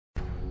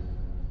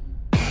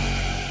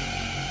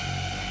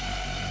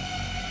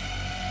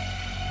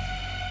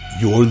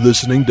You're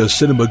listening to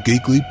Cinema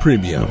Geekly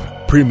Premium.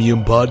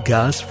 Premium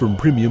podcast from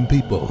premium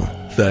people.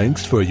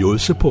 Thanks for your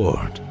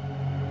support.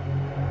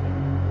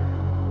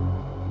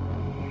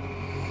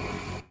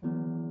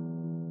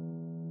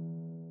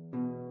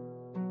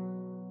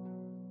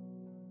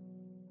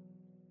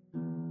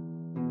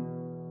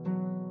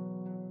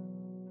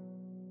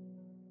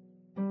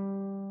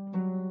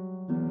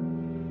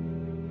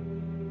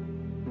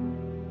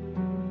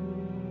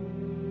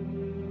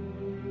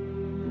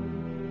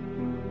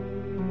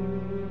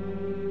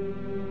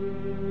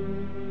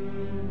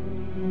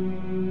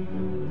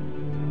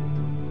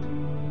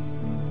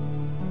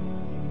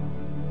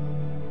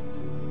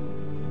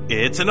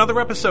 It's another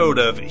episode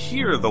of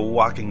Hear the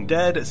Walking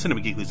Dead,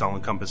 Cinema Geekly's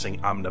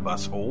all-encompassing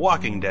omnibus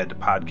Walking Dead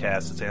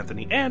podcast. It's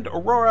Anthony and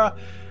Aurora.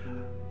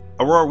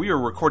 Aurora, we are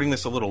recording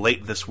this a little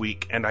late this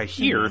week, and I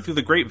hear through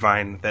the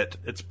grapevine that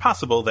it's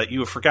possible that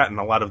you have forgotten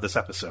a lot of this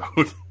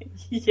episode.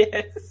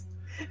 Yes.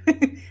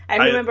 I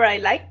remember I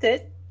liked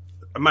it.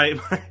 My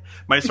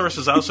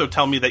sources also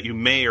tell me that you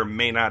may or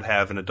may not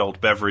have an adult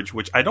beverage,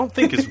 which I don't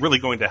think is really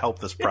going to help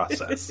this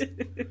process.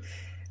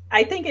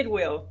 I think it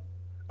will.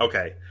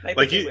 Okay.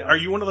 Are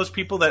you one of those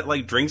people that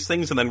drinks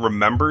things and then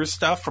remembers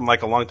stuff from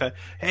a long time?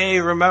 Hey,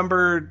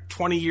 remember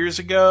 20 years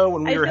ago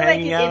when we were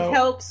hanging out? It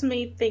helps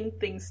me think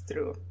things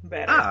through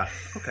better. Ah,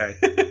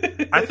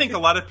 okay. I think a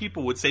lot of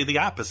people would say the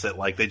opposite.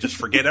 They just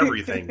forget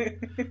everything.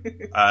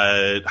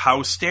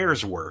 How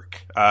stairs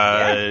work.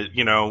 Where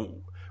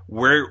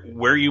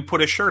you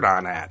put a shirt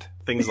on at.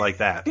 Things like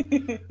that.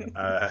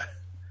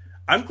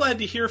 I'm glad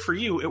to hear for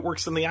you it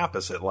works in the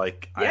opposite. I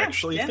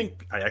actually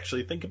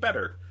think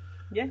better.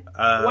 Yeah,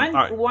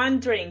 one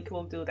drink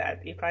will do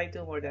that. If I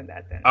do more than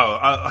that, then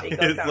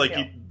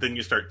then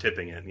you start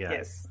tipping it. Yeah,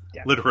 yes,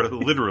 yeah.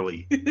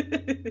 literally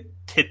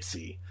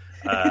tipsy.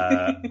 All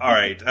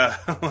right,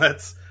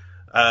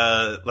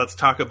 let's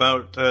talk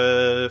about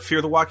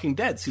Fear the Walking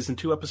Dead season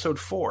 2 episode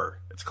 4.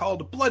 It's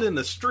called Blood in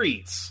the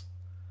Streets.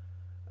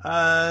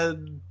 I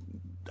don't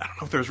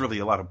know if there's really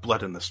a lot of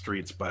blood in the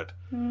streets, but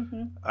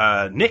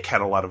Nick had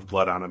a lot of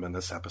blood on him in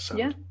this episode.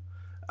 Yeah.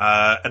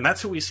 And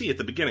that's who we see at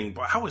the beginning.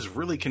 But I was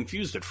really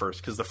confused at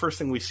first, because the first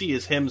thing we see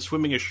is him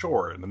swimming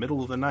ashore in the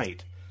middle of the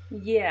night.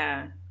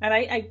 Yeah, and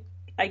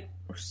I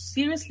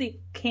seriously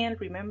can't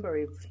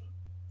remember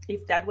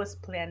if that was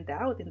planned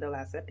out in the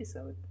last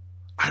episode.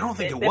 I don't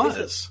think it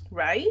was.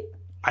 Right?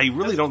 I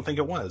really don't think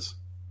it was.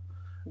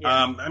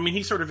 Yeah.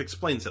 He sort of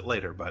explains it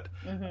later, but...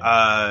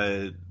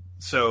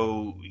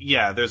 So,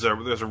 yeah, there's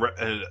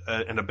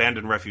an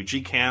abandoned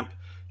refugee camp.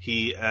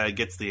 He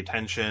gets the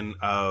attention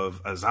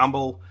of a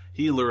zombie.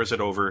 He lures it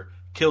over,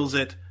 kills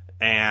it,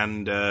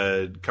 and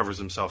covers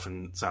himself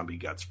in zombie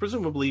guts,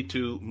 presumably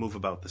to move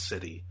about the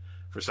city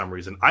for some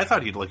reason. I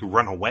thought he'd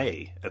run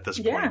away at this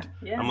point.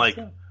 Yeah,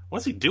 I'm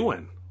what's he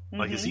doing?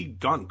 Has he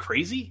gone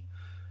crazy?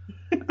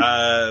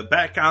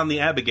 Back on the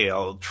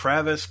Abigail,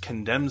 Travis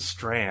condemns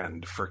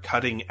Strand for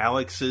cutting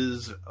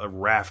Alex's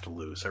raft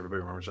loose.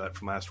 Everybody remembers that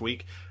from last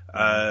week.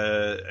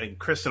 And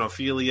Chris and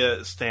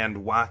Ophelia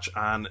stand watch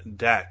on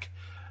deck.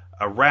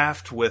 A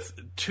raft with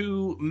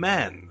 2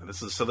 men.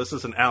 This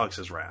is an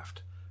Alex's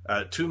raft.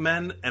 2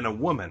 men and a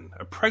woman,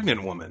 a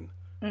pregnant woman,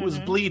 who is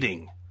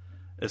bleeding,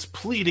 is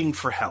pleading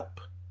for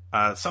help.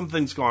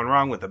 Something's going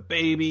wrong with the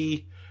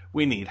baby.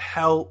 We need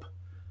help.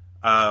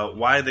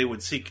 Why they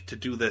would seek to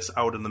do this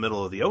out in the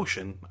middle of the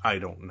ocean, I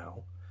don't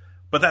know.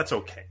 But that's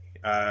okay.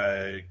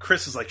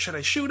 Chris is should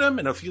I shoot him?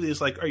 And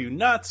Ophelia's are you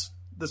nuts?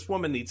 This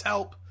woman needs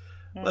help.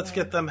 Let's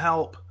get them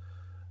help.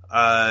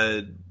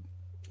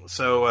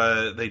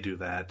 So they do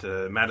that.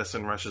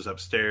 Madison rushes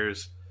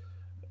upstairs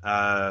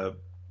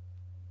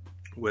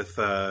with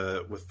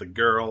the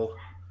girl,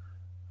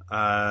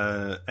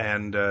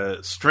 and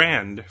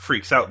Strand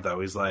freaks out, though.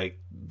 He's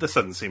this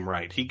doesn't seem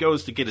right. He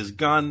goes to get his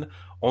gun,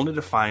 only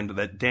to find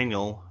that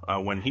Daniel,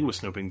 when he was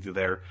snooping through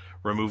there,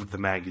 removed the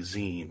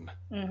magazine.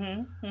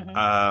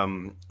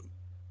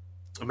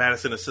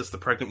 Madison assists the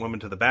pregnant woman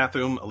to the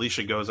bathroom.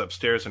 Alicia goes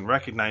upstairs and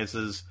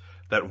recognizes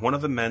that one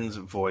of the men's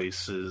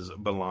voices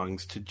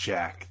belongs to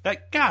Jack.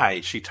 That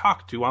guy she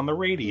talked to on the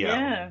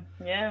radio.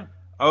 Yeah.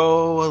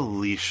 Oh,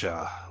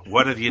 Alicia,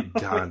 what have you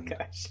done? Oh,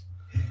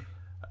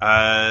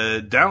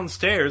 gosh.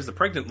 Downstairs, the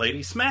pregnant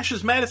lady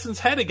smashes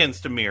Madison's head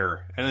against a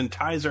mirror and then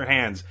ties her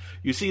hands.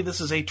 You see, this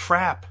is a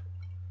trap.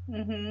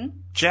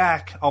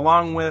 Jack,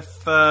 along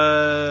with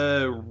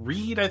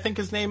Reed, I think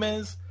his name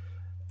is,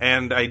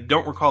 and I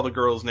don't recall the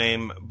girl's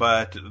name,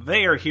 but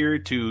they are here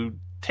to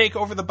take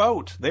over the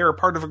boat. They are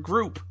part of a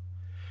group.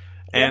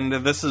 And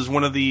this is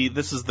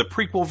the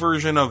prequel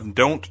version of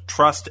Don't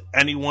Trust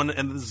Anyone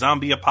in the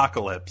Zombie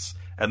Apocalypse.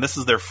 And this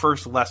is their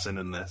first lesson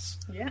in this.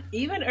 Yeah,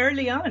 even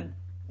early on.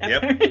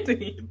 Yep.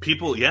 Apparently.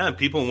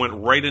 People went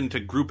right into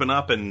grouping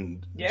up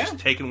and just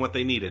taking what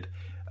they needed.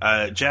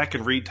 Jack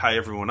and Reed tie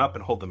everyone up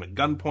and hold them at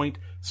gunpoint.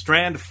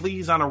 Strand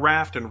flees on a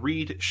raft and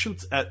Reed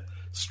shoots at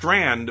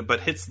Strand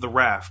but hits the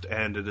raft,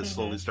 and it is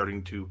slowly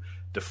starting to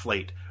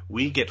deflate.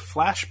 We get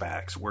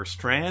flashbacks where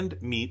Strand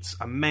meets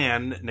a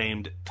man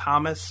named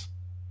Thomas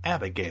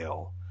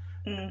Abigail.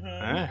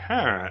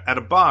 At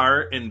a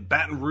bar in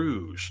Baton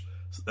Rouge,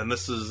 and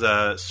this is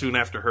soon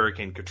after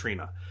Hurricane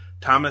Katrina.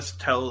 Thomas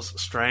tells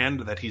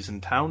Strand that he's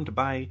in town to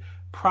buy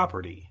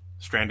property.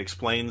 Strand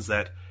explains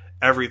that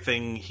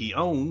everything he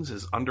owns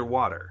is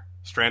underwater.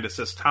 Strand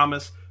assists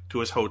Thomas to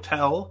his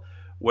hotel,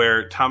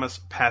 where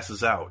Thomas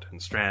passes out,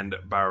 and Strand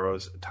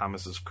borrows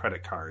Thomas's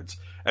credit cards.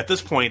 At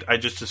this point, I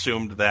just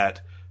assumed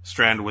that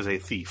Strand was a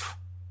thief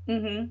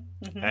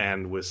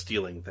and was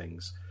stealing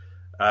things.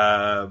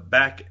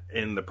 Back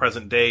in the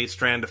present day,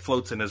 Strand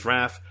floats in his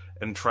raft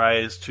and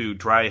tries to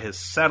dry his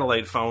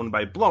satellite phone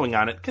by blowing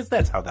on it, because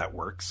that's how that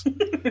works.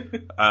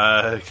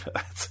 I've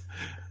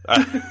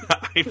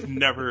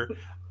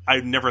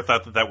never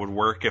thought that would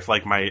work. If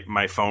like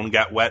my phone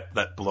got wet,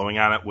 that blowing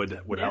on it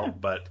would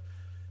help. But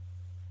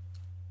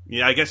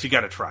yeah, I guess you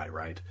got to try,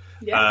 right?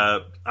 Yeah.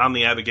 On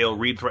the Abigail,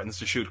 Reed threatens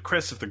to shoot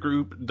Chris if the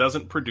group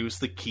doesn't produce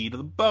the key to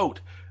the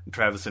boat. And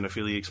Travis and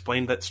Ophelia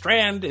explain that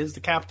Strand is the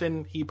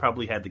captain. He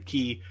probably had the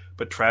key,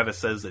 but Travis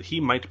says that he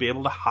might be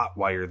able to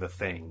hotwire the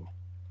thing.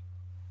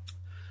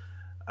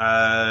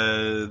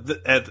 At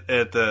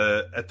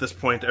this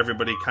point,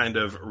 everybody kind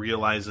of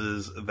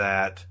realizes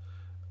that.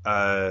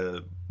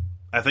 I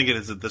think it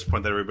is at this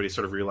point that everybody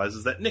sort of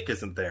realizes that Nick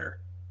isn't there.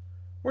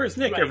 Where's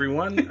Nick, right.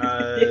 Everyone?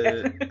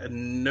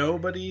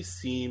 Nobody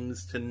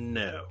seems to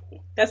know.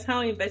 That's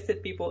how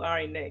invested people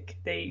are in Nick.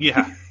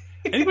 Yeah.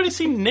 Anybody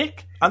seen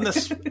Nick on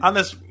this?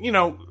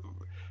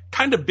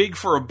 Kind of big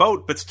for a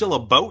boat, but still a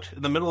boat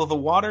in the middle of the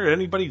water?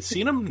 Anybody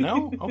seen him?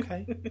 No.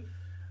 Okay.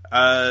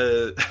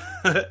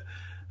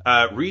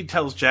 Reed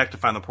tells Jack to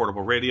find the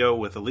portable radio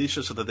with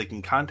Alicia so that they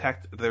can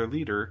contact their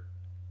leader,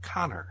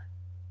 Connor.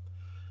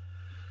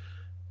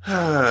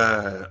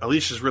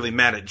 Alicia's really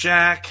mad at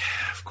Jack,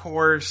 of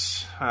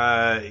course.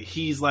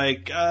 He's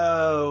like,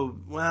 "Oh,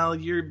 well,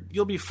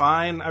 you'll be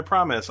fine. I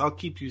promise. I'll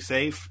keep you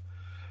safe."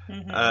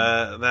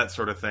 That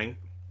sort of thing.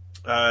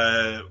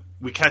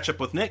 We catch up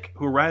with Nick,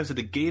 who arrives at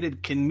a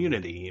gated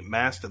community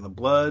masked in the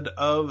blood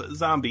of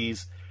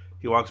zombies.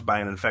 He walks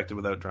by uninfected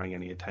without drawing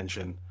any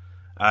attention.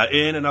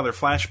 In another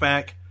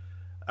flashback,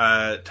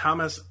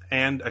 Thomas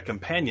and a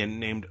companion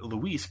named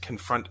Luis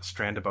confront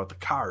Strand about the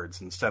cards.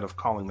 Instead of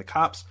calling the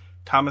cops,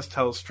 Thomas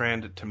tells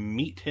Strand to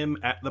meet him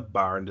at the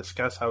bar and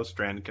discuss how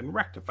Strand can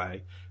rectify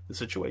the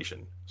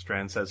situation.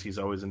 Strand says he's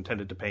always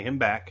intended to pay him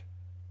back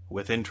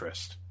with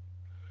interest.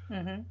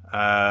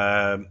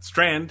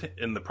 Strand,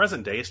 in the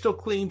present day, is still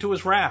clinging to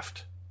his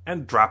raft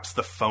and drops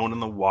the phone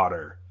in the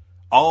water.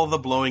 All the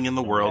blowing in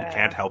the world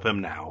can't help him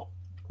now.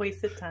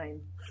 Wasted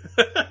time.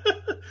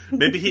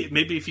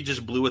 Maybe if he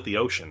just blew at the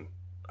ocean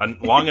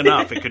long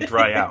enough, it could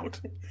dry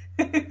out.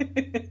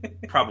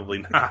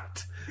 Probably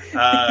not.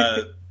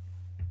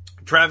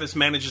 Travis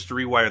manages to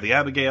rewire the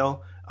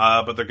Abigail,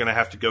 but they're going to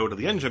have to go to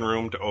the engine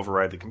room to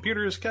override the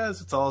computers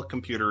because it's all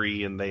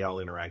computery and they all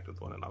interact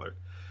with one another.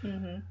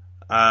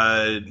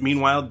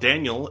 Meanwhile,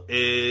 Daniel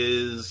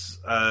is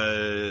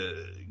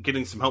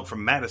getting some help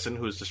from Madison,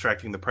 who is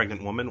distracting the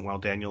pregnant woman while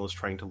Daniel is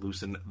trying to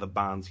loosen the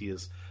bonds he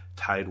is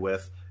tied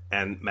with.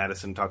 And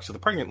Madison talks to the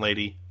pregnant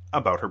lady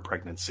about her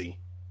pregnancy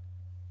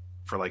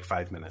for like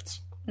 5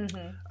 minutes.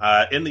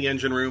 In the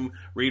engine room,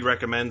 Reed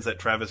recommends that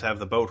Travis have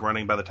the boat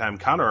running by the time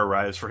Connor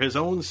arrives for his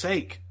own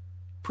sake.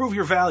 Prove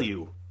your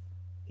value,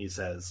 he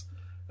says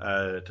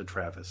to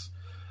Travis.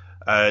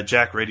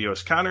 Jack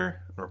radios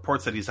Connor and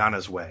reports that he's on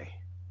his way.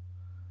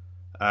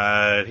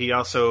 He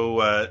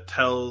also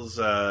tells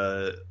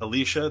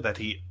Alicia that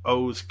he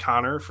owes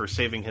Connor for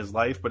saving his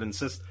life, but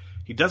insists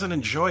he doesn't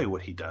enjoy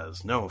what he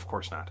does. No, of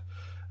course not.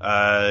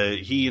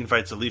 He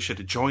invites Alicia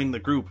to join the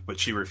group,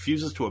 but she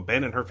refuses to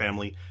abandon her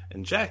family,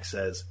 and Jack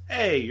says,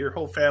 "Hey, your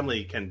whole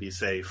family can be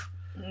safe,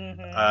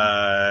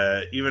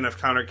 even if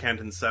Connor can't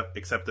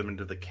accept them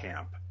into the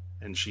camp."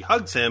 And she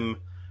hugs him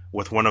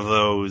with one of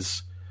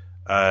those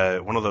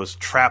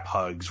trap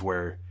hugs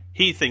where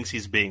he thinks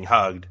he's being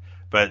hugged,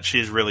 but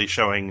she's really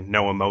showing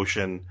no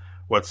emotion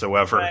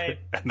whatsoever, right.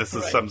 And this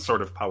is some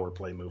sort of power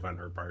play move on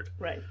her part.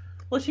 Right.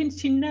 Well,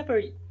 she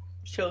never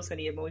shows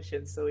any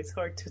emotion, so it's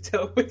hard to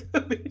tell with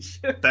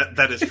Alicia.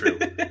 That is true.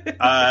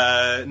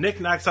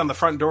 Nick knocks on the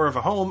front door of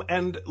a home,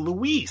 and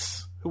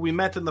Luis, who we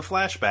met in the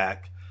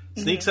flashback,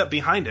 sneaks up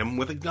behind him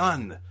with a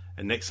gun.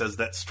 And Nick says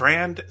that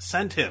Strand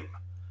sent him.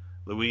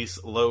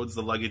 Luis loads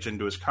the luggage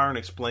into his car and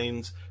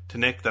explains to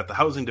Nick that the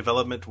housing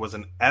development was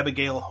an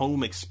Abigail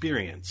home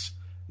experience.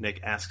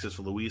 Nick asks if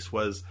Luis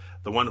was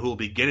the one who will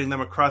be getting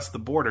them across the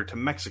border to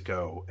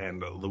Mexico,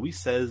 and Luis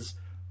says,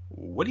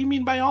 "What do you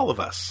mean by all of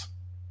us?"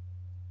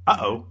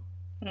 Uh-oh.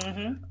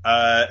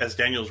 As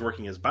Daniel's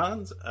working his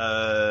bonds,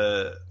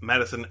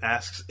 Madison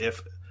asks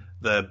if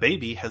the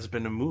baby has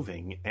been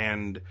moving,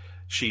 and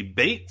she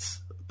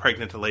baits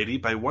pregnant lady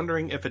by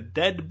wondering if a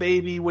dead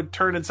baby would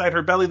turn inside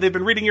her belly. They've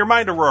been reading your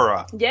mind,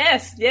 Aurora.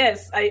 Yes.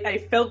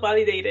 I felt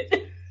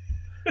validated.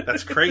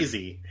 That's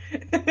crazy.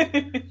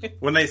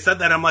 When they said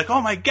that, I'm like,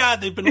 oh my god,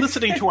 they've been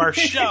listening to our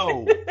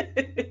show.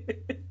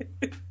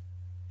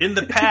 In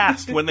the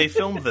past, when they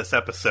filmed this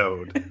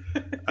episode.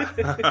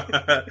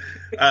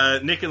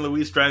 Nick and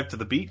Luis drive to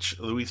the beach.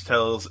 Luis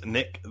tells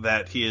Nick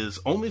that he has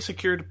only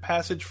secured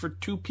passage for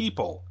 2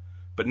 people.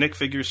 But Nick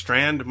figures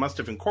Strand must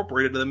have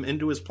incorporated them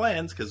into his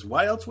plans, because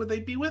why else would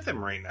they be with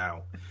him right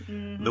now?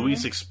 Mm-hmm.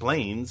 Luis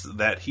explains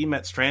that he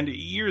met Strand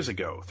years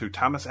ago through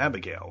Thomas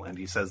Abigail, and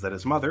he says that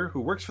his mother, who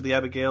works for the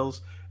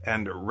Abigails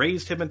and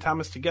raised him and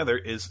Thomas together,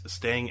 is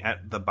staying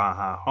at the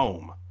Baja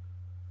home.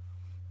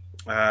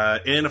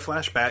 In a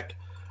flashback,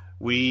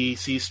 we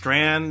see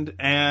Strand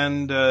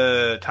and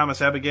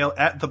Thomas Abigail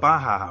at the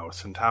Baja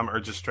house, and Tom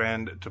urges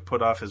Strand to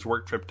put off his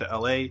work trip to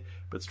L.A.,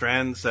 but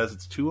Strand says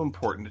it's too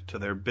important to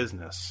their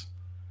business.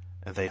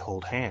 And they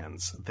hold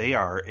hands. They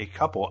are a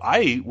couple.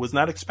 I was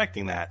not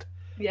expecting that.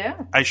 Yeah.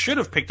 I should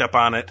have picked up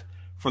on it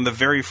from the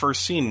very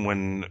first scene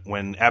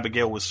when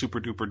Abigail was super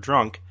duper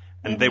drunk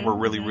and they were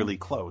really, really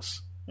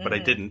close. But I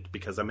didn't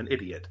because I'm an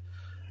idiot.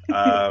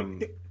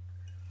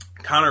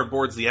 Connor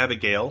boards the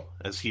Abigail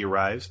as he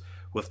arrives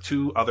with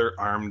 2 other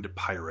armed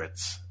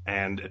pirates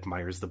and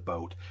admires the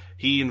boat.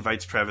 He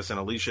invites Travis and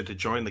Alicia to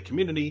join the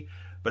community,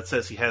 but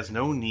says he has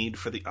no need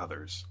for the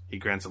others. He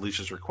grants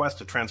Alicia's request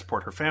to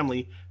transport her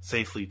family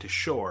safely to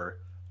shore.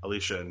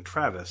 Alicia and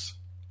Travis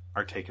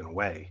are taken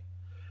away.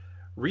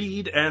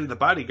 Reed and the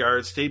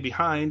bodyguards stay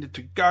behind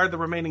to guard the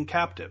remaining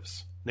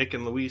captives. Nick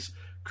and Luis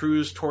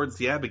cruise towards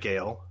the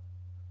Abigail,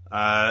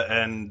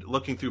 and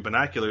looking through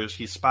binoculars,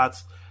 he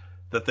spots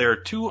that there are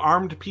 2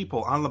 armed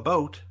people on the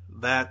boat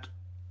that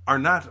are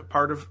not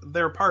part of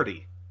their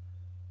party.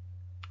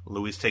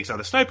 Luis takes out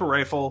a sniper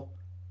rifle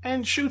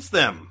and shoots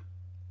them.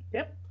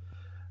 Yep.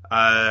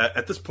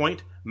 At this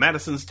point,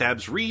 Madison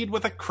stabs Reed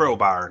with a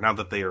crowbar now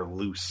that they are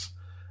loose.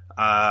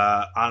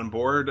 On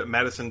board,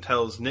 Madison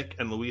tells Nick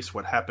and Luis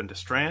what happened to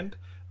Strand.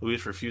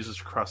 Luis refuses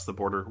to cross the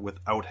border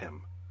without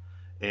him.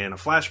 In a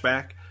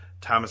flashback,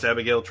 Thomas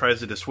Abigail tries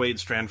to dissuade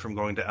Strand from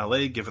going to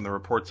L.A. given the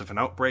reports of an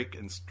outbreak,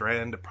 and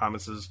Strand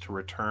promises to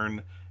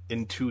return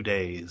in 2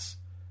 days.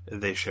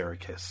 They share a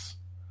kiss.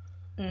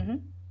 Mm-hmm.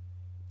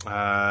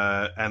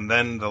 And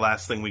then the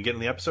last thing we get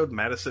in the episode,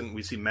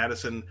 we see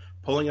Madison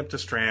pulling up to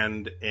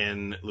Strand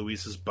in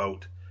Luis's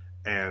boat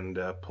and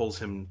pulls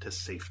him to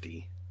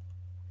safety.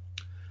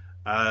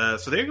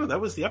 So there you go. That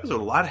was the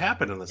episode. A lot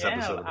happened in this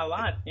episode. A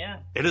lot, yeah.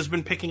 It has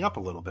been picking up a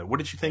little bit. What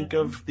did you think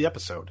of the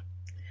episode?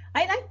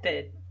 I liked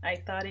it. I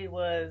thought it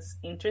was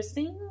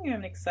interesting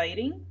and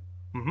exciting.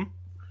 Mm-hmm.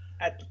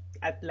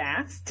 At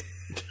last.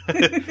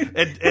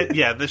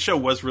 Yeah, the show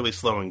was really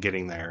slow in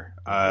getting there.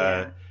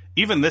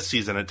 Even this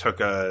season, it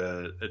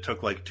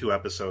took like 2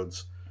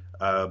 episodes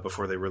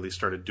before they really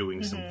started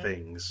doing some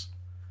things.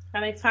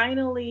 And I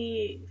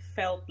finally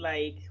felt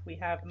like we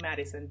have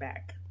Madison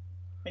back.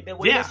 Like the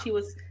way that she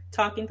was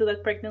talking to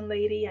that pregnant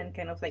lady and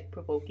kind of like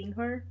provoking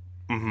her.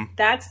 Mm-hmm.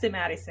 That's the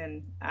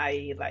Madison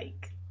I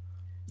like.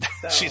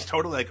 So. She's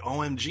totally like,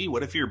 OMG,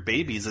 what if your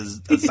baby's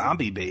a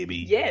zombie baby?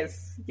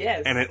 Yes.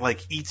 And it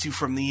like eats you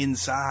from the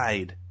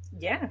inside.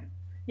 Yeah.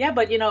 Yeah,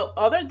 but,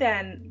 other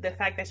than the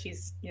fact that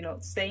she's,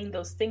 saying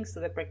those things to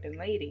the pregnant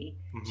lady,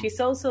 she's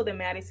also the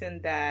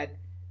Madison that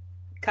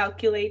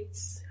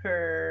calculates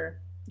her,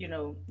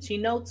 she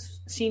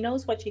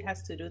knows what she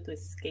has to do to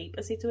escape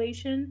a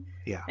situation.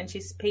 Yeah. And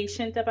she's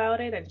patient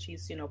about it, and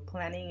she's,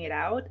 planning it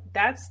out.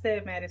 That's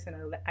the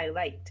Madison I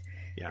liked.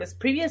 Yeah. Because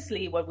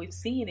previously what we've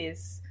seen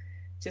is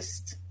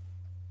just,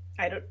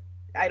 I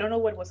don't know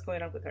what was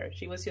going on with her.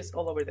 She was just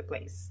all over the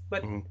place.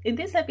 But in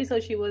this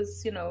episode, she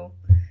was,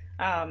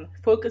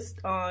 focused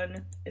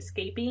on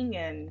escaping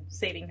and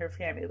saving her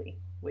family,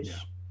 which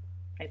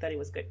I thought it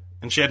was good.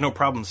 And she had no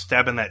problem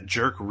stabbing that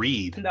jerk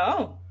Reed.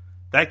 No.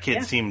 That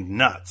kid seemed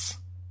nuts.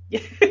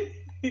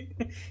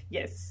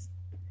 Yes.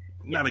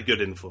 Not a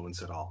good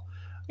influence at all.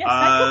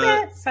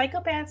 Yeah,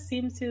 psychopaths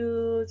seem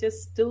to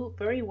just do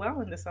very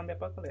well in the zombie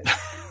apocalypse.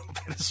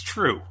 That is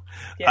true.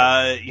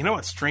 Yes.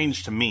 What's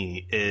strange to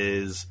me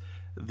is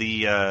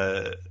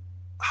the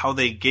how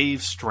they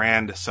gave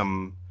Strand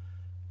some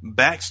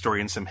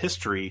backstory and some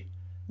history,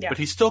 but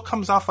he still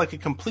comes off like a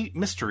complete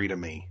mystery to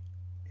me.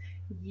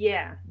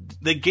 Yeah.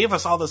 They gave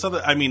us all this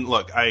other. I mean,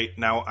 look, I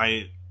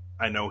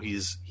know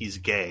he's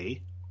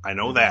gay. I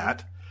know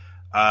that.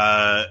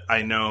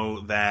 I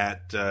know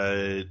that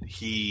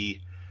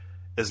he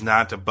is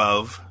not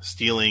above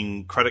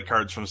stealing credit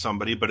cards from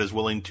somebody, but is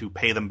willing to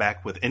pay them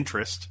back with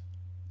interest.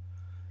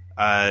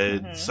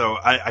 So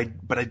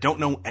but I don't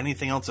know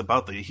anything else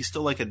about that. He's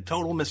still like a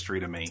total mystery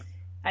to me.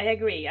 I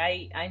agree.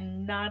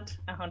 I'm not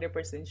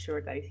 100%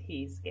 sure that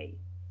he's gay.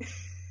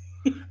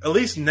 At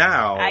least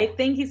now. I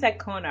think he's a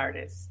con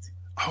artist.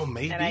 Oh,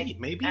 maybe.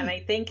 Maybe. And I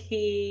think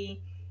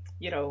he,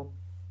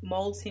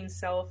 molds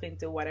himself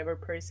into whatever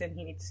person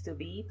he needs to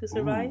be to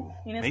survive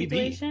in a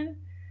situation.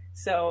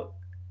 So,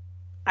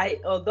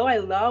 although I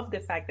love the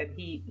fact that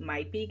he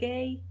might be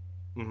gay,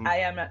 I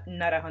am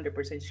not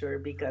 100% sure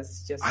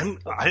because just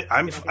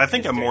I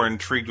think I'm more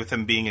intrigued with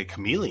him being a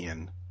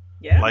chameleon.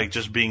 Yeah. Like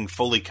just being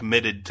fully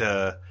committed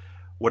to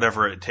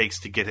whatever it takes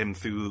to get him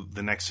through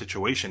the next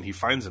situation he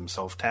finds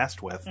himself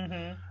tasked with.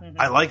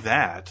 I like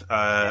that.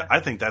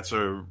 I think that's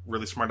a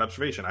really smart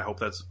observation. I hope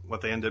that's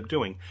what they end up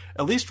doing.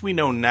 At least we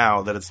know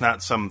now that it's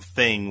not some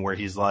thing where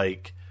he's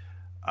like...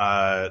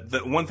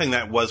 the one thing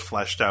that was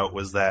fleshed out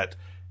was that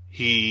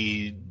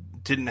he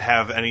didn't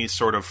have any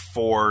sort of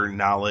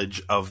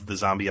foreknowledge of the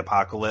zombie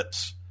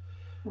apocalypse.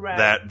 Right.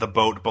 That the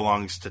boat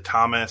belongs to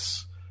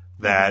Thomas.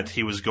 That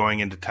he was going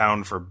into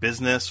town for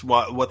business.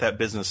 What that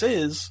business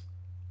is,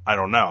 I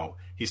don't know.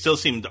 He still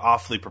seemed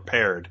awfully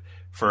prepared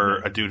for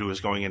a dude who was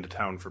going into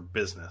town for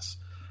business.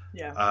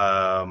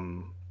 Yeah.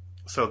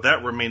 So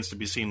that remains to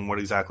be seen what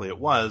exactly it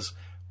was.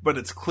 But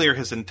it's clear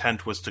his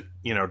intent was to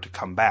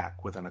come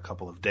back within a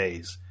couple of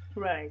days.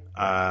 Right.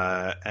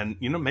 And,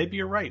 maybe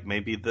you're right.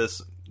 Maybe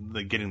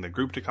getting the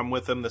group to come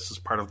with him, this is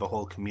part of the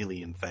whole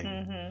chameleon thing.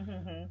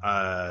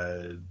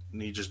 And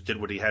he just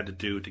did what he had to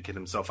do to get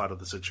himself out of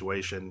the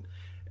situation.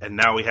 And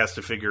now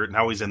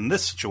now he's in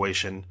this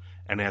situation,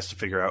 and he has to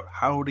figure out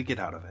how to get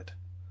out of it.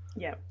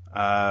 Yeah.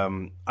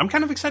 I'm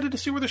kind of excited to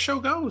see where the show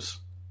goes.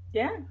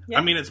 Yeah.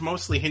 I mean, it's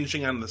mostly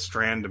hinging on the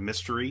Strand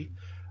mystery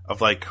of,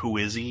 like, who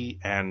is he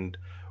and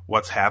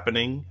what's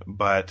happening,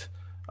 but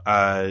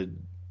I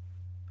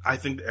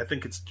think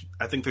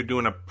they're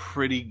doing a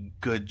pretty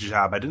good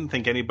job. I didn't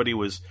think anybody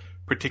was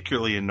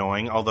particularly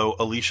annoying, although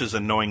Alicia's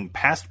annoying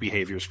past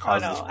behaviors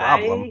caused this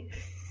problem.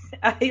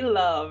 I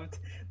loved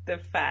the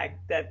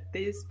fact that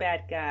these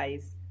bad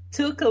guys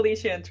took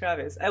Alicia and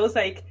Travis. I was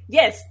like,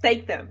 yes,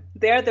 take them.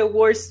 They're the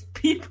worst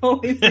people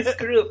in this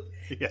group.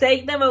 Yeah.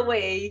 Take them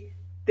away.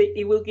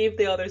 It will give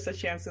the others a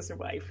chance to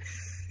survive.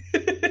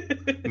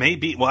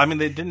 Maybe. Well, I mean,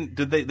 they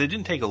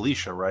didn't take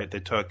Alicia, right? They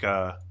took,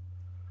 or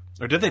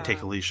did they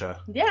take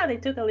Alicia? Yeah, they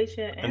took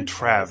Alicia and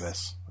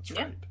Travis. That's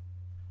right.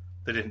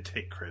 They didn't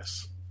take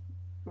Chris.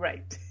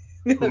 Right.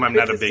 Whom I'm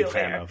not a big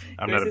fan of.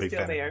 I'm not a big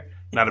fan.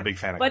 Not a big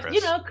fan of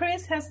Chris. But,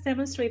 Chris has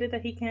demonstrated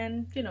that he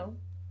can,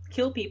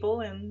 kill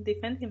people and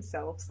defend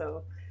himself,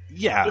 so...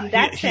 Yeah, in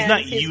that he's sense,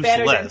 not he's useless.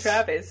 better than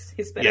Travis.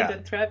 He's better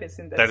than Travis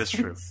in that sense. That is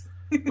true.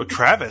 But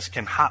Travis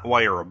can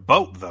hotwire a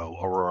boat, though,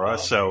 Aurora,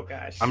 so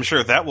I'm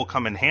sure that will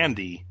come in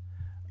handy.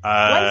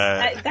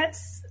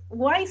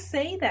 Why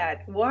say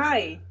that?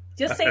 Why?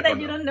 Just say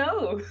that you don't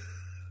know.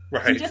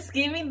 Right. You're just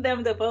giving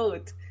them the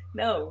boat.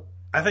 No.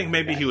 I think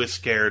maybe he was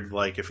scared,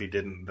 like, if he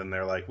didn't, then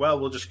they're like, well,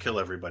 we'll just kill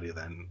everybody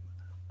then.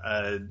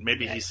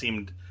 Maybe he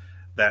seemed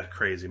that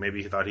crazy.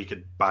 Maybe he thought he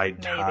could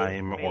bide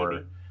time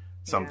or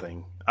something.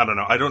 Yeah. I don't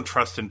know. I don't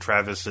trust in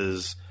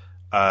Travis's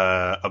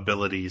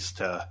abilities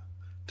to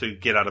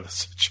get out of the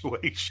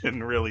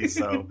situation, really.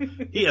 So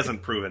he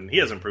hasn't proven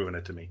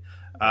it to me.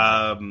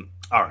 All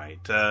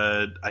right.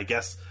 I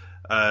guess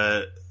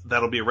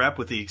that'll be a wrap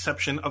with the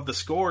exception of the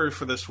score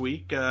for this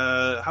week.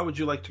 How would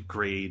you like to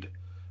grade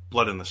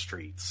Blood in the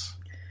Streets?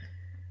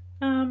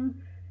 I'm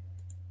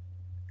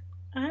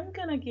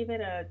going to give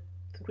it a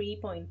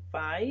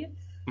 3.5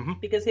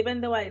 because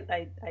even though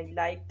I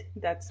liked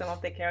that some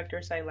of the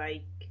characters I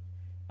like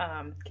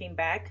came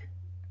back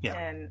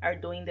and are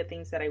doing the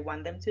things that I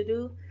want them to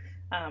do,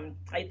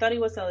 I thought it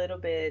was a little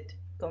bit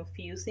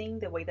confusing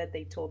the way that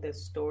they told the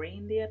story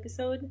in the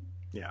episode.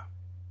 Yeah.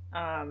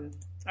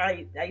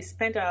 I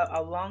spent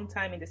a long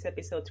time in this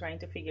episode trying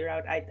to figure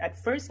out.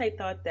 At first I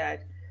thought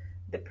that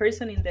the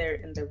person in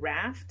the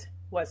raft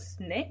was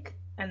Nick,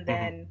 and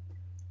then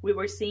we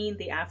were seeing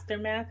the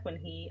aftermath when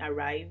he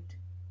arrived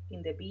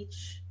in the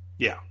beach.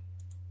 Yeah.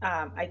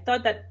 I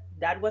thought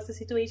that was the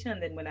situation,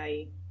 and then when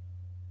I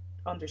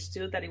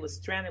understood that it was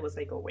Strand, it was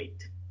like, oh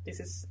wait, this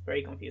is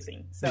very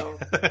confusing. So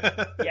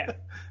yeah.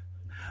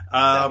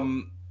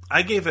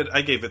 I gave it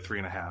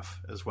 3.5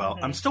 as well.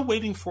 I'm still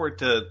waiting for it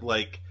to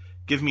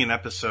give me an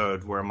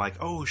episode where I'm like,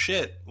 oh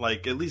shit,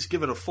 at least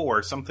give it a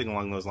 4, something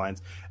along those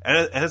lines.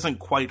 It hasn't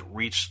quite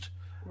reached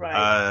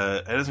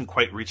it hasn't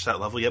quite reached that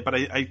level yet, but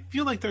I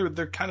feel like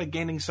they're kind of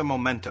gaining some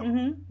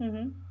momentum.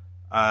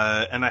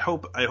 And I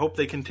hope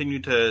they continue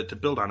to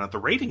build on it. The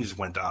ratings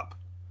went up.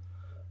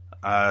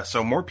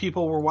 So more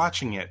people were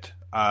watching it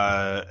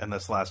in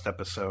this last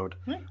episode.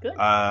 Good.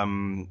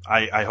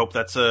 I hope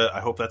that's a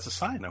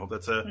sign. I hope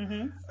that's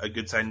a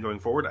good sign going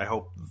forward. I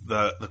hope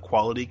the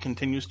quality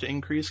continues to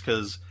increase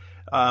because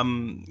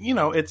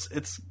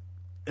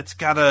it's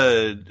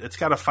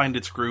gotta find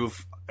its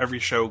groove. Every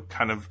show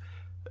kind of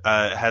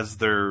has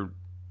their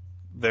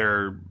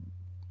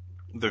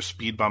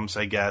speed bumps,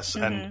 I guess.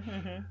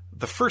 And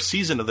the first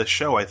season of this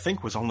show, I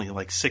think, was only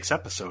 6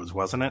 episodes,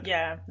 wasn't it?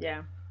 Yeah.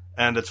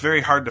 And it's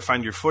very hard to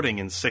find your footing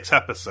in 6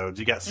 episodes.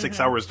 You got 6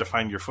 hours to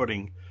find your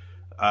footing.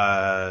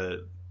 And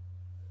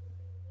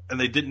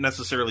they didn't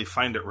necessarily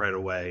find it right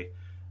away.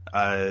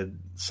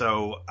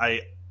 So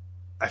I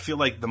feel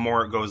like the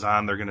more it goes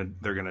on, they're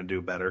gonna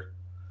do better.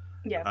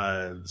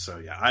 Yeah. So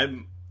yeah,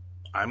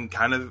 I'm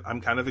kind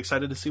of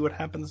excited to see what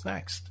happens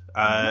next.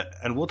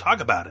 And we'll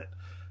talk about it.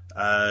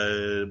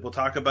 We'll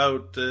talk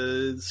about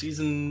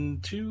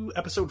season 2,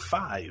 episode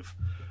 5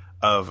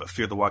 of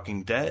Fear the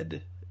Walking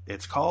Dead.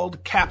 It's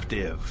called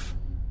Captive.